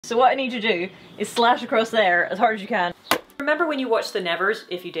So what I need to do is slash across there as hard as you can. Remember when you watched The Nevers,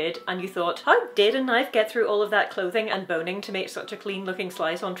 if you did, and you thought, how did a knife get through all of that clothing and boning to make such a clean looking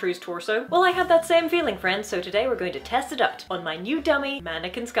slice on True's torso? Well, I had that same feeling, friends, so today we're going to test it out on my new dummy,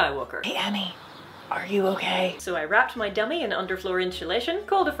 Mannequin Skywalker. Hey Annie, are you okay? So I wrapped my dummy in underfloor insulation,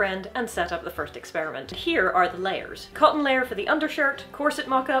 called a friend, and set up the first experiment. Here are the layers. Cotton layer for the undershirt, corset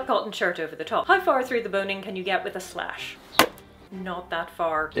mock-up, cotton shirt over the top. How far through the boning can you get with a slash? Not that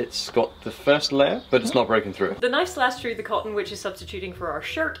far. It's got the first layer, but it's not broken through. The knife slashed through the cotton, which is substituting for our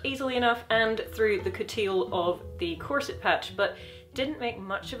shirt easily enough, and through the coutil of the corset patch, but didn't make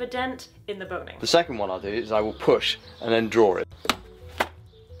much of a dent in the boning. The second one I'll do is I will push and then draw it.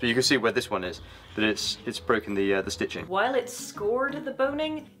 But you can see where this one is, that it's broken the stitching. While it's scored the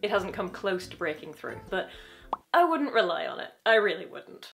boning, it hasn't come close to breaking through, but I wouldn't rely on it. I really wouldn't.